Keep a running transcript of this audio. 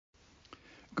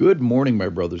Good morning, my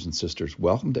brothers and sisters.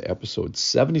 Welcome to episode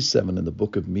 77 in the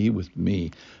book of Me with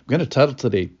Me. I'm going to title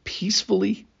today,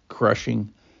 Peacefully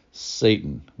Crushing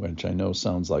Satan, which I know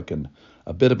sounds like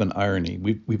a bit of an irony.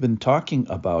 We've been talking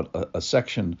about a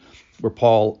section where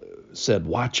Paul said,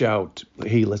 watch out,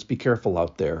 hey, let's be careful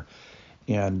out there,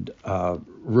 and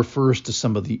refers to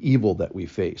some of the evil that we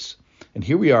face. And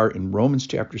here we are in Romans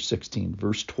chapter 16,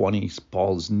 verse 20.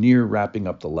 Paul is near wrapping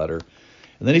up the letter.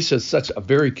 And then he says such a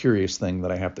very curious thing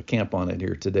that I have to camp on it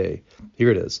here today.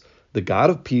 Here it is. The God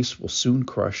of peace will soon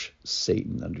crush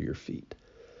Satan under your feet.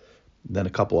 And then a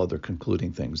couple other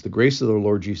concluding things. The grace of the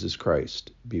Lord Jesus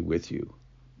Christ be with you.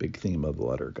 Big theme of the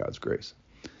letter, God's grace.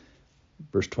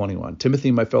 Verse 21. Timothy,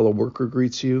 my fellow worker,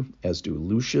 greets you, as do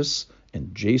Lucius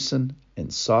and Jason and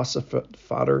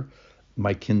Sosipater,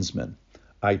 my kinsmen.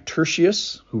 I,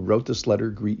 Tertius, who wrote this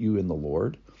letter, greet you in the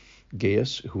Lord.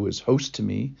 Gaius, who is host to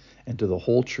me and to the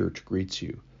whole church, greets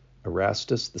you.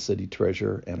 Erastus, the city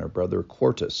treasurer, and our brother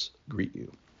Quartus greet you.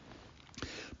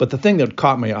 But the thing that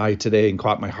caught my eye today and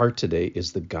caught my heart today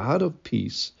is the God of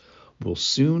peace will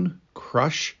soon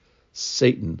crush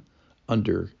Satan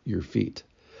under your feet.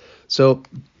 So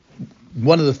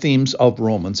one of the themes of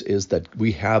Romans is that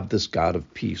we have this God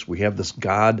of peace. We have this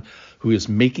God who is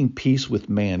making peace with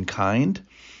mankind.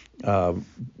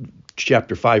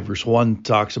 Chapter 5, verse 1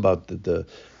 talks about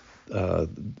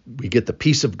we get the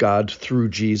peace of God through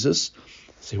Jesus.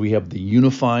 So we have the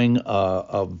unifying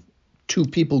of two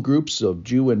people groups of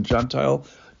Jew and Gentile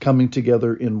coming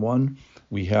together in one.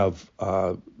 We have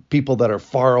people that are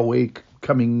far away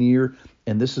coming near,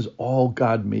 and this is all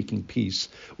God making peace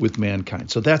with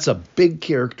mankind. So that's a big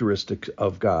characteristic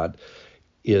of God,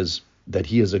 is that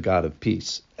he is a God of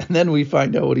peace. And then we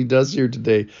find out what he does here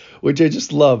today, which I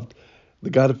just loved. The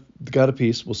God of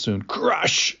peace will soon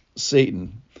crush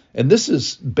Satan. And this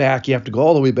is back, you have to go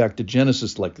all the way back to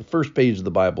Genesis, like the first page of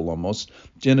the Bible almost,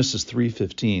 Genesis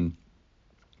 3:15,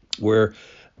 where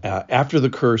after the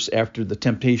curse, after the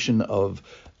temptation of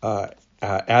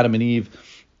Adam and Eve,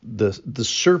 the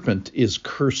serpent is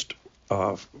cursed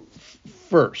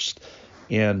first.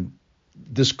 And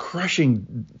this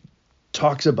crushing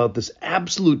talks about this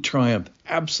absolute triumph,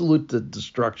 absolute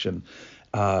destruction,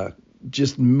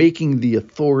 just making the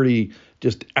authority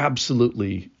just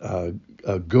absolutely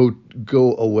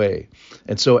go away.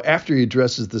 And so after he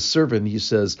addresses the serpent, he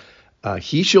says,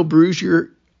 he shall bruise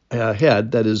your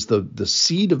head, that is the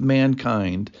seed of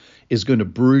mankind is going to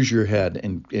bruise your head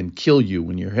and kill you.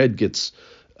 When your head gets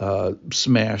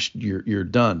smashed, you're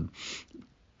done.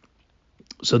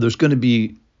 So there's going to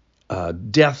be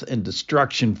death and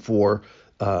destruction for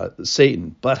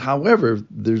Satan. But however,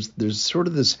 there's sort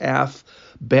of this half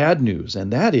bad news,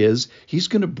 and that is he's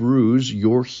going to bruise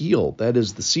your heel. That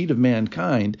is the seed of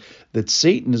mankind that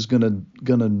Satan is gonna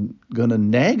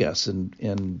nag us.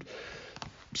 And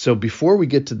so before we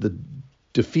get to the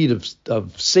defeat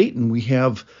of Satan, we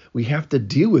have to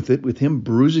deal with it with him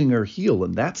bruising our heel,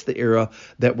 and that's the era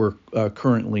that we're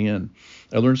currently in.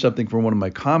 I learned something from one of my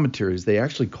commentaries. They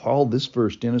actually call this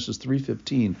verse, Genesis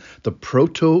 3:15, the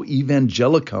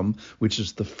proto-evangelicum, which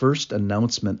is the first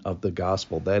announcement of the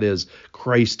gospel. That is,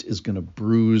 Christ is going to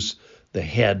bruise the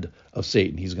head of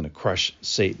Satan. He's going to crush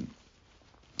Satan.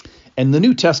 And the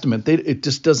New Testament, it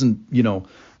just doesn't,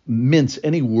 mince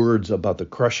any words about the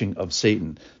crushing of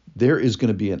Satan. There is going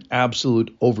to be an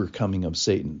absolute overcoming of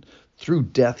Satan. Through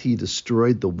death, he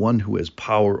destroyed the one who has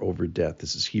power over death.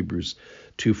 This is Hebrews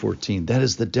 2:14. That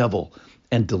is the devil.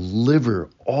 And deliver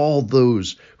all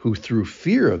those who through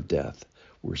fear of death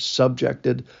were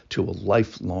subjected to a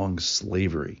lifelong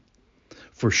slavery.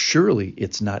 For surely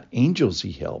it's not angels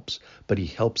he helps, but he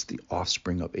helps the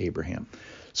offspring of Abraham.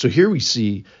 So here we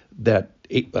see that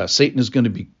Satan is going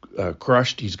to be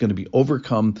crushed. He's going to be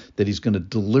overcome, that he's going to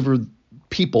deliver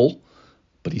people,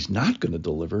 but he's not going to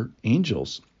deliver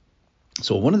angels.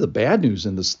 So one of the bad news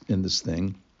in this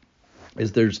thing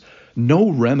is there's no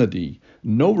remedy,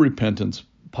 no repentance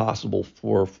possible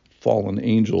for fallen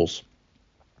angels.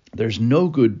 There's no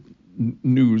good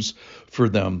news for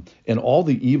them, and all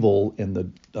the evil and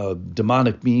the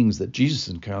demonic beings that Jesus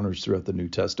encounters throughout the New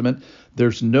Testament.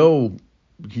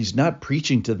 He's not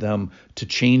preaching to them to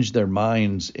change their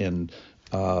minds and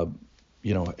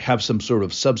have some sort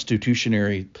of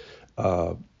substitutionary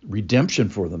redemption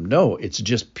for them. No, it's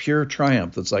just pure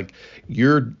triumph. It's like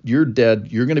you're dead,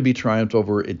 you're going to be triumphed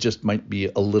over. It just might be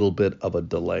a little bit of a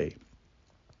delay.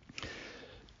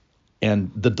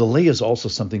 And the delay is also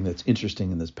something that's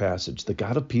interesting in this passage. The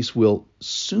God of peace will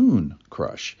soon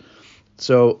crush.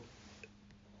 So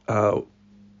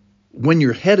when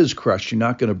your head is crushed, you're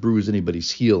not going to bruise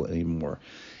anybody's heel anymore.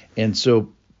 And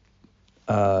so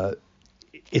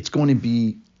it's going to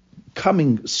be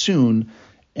coming soon,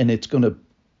 and it's going to,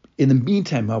 in the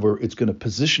meantime, however, it's going to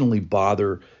positionally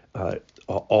bother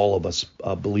all of us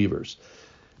believers.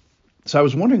 So I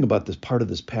was wondering about this part of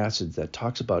this passage that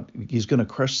talks about he's going to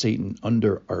crush Satan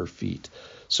under our feet.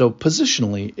 So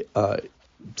positionally,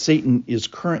 Satan is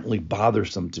currently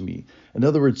bothersome to me. In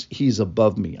other words, he's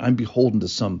above me. I'm beholden to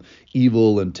some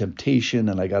evil and temptation,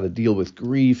 and I got to deal with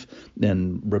grief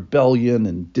and rebellion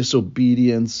and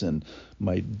disobedience, and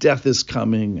my death is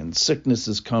coming and sickness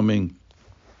is coming.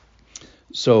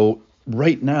 So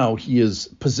right now, he is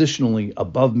positionally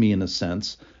above me in a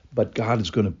sense, but God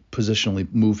is going to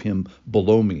positionally move him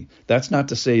below me. That's not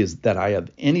to say is that I have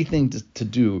anything to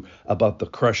do about the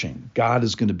crushing. God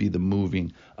is going to be the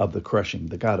moving of the crushing.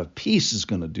 The God of peace is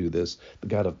going to do this. The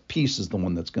God of peace is the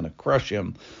one that's going to crush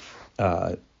him.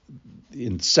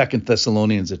 In 2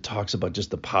 Thessalonians, it talks about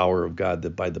just the power of God,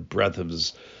 that by the breath of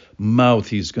his mouth,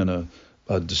 he's going to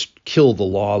just kill the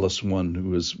lawless one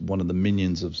who is one of the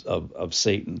minions of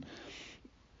Satan.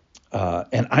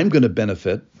 And I'm going to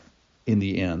benefit in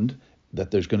the end, that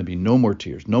there's going to be no more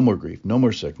tears, no more grief, no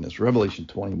more sickness. Revelation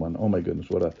 21, oh my goodness,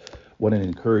 what an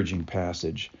encouraging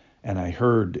passage. And I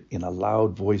heard in a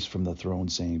loud voice from the throne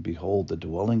saying, behold, the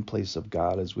dwelling place of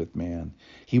God is with man.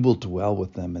 He will dwell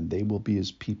with them, and they will be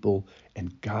his people,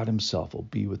 and God himself will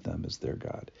be with them as their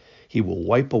God. He will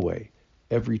wipe away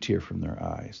every tear from their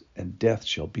eyes, and death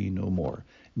shall be no more.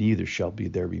 Neither shall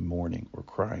there be mourning or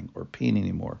crying or pain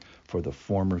anymore, for the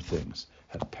former things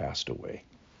have passed away.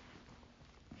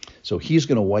 So he's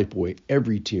going to wipe away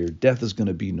every tear. Death is going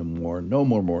to be no more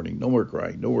mourning, no more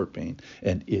crying, no more pain,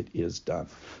 and it is done.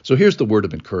 So here's the word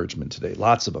of encouragement today,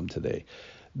 lots of them today,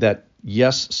 that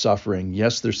yes, suffering,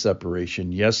 yes, there's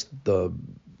separation, yes,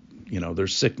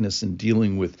 there's sickness and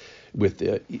dealing with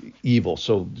evil.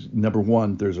 So number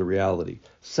one, there's a reality.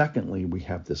 Secondly, we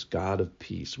have this God of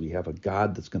peace. We have a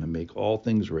God that's going to make all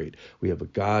things right. We have a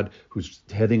God who's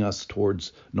heading us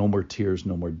towards no more tears,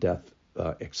 no more death,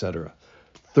 etc.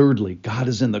 Thirdly, God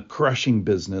is in the crushing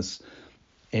business,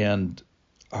 and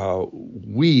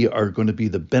we are going to be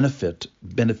the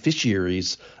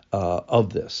beneficiaries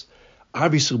of this.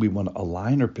 Obviously, we want to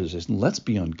align our position. Let's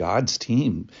be on God's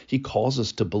team. He calls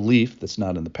us to belief. That's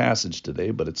not in the passage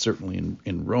today, but it's certainly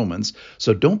in Romans.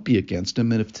 So don't be against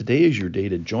him. And if today is your day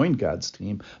to join God's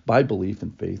team by belief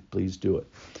and faith, please do it.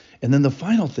 And then the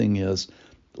final thing is,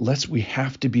 we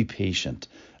have to be patient.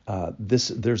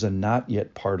 There's a not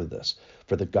yet part of this.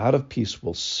 For the God of peace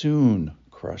will soon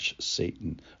crush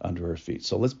Satan under our feet.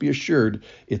 So let's be assured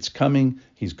it's coming.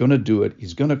 He's going to do it.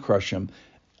 He's going to crush him.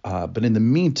 But in the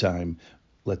meantime,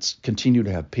 let's continue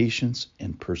to have patience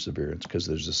and perseverance, because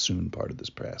there's a soon part of this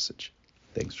passage.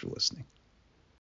 Thanks for listening.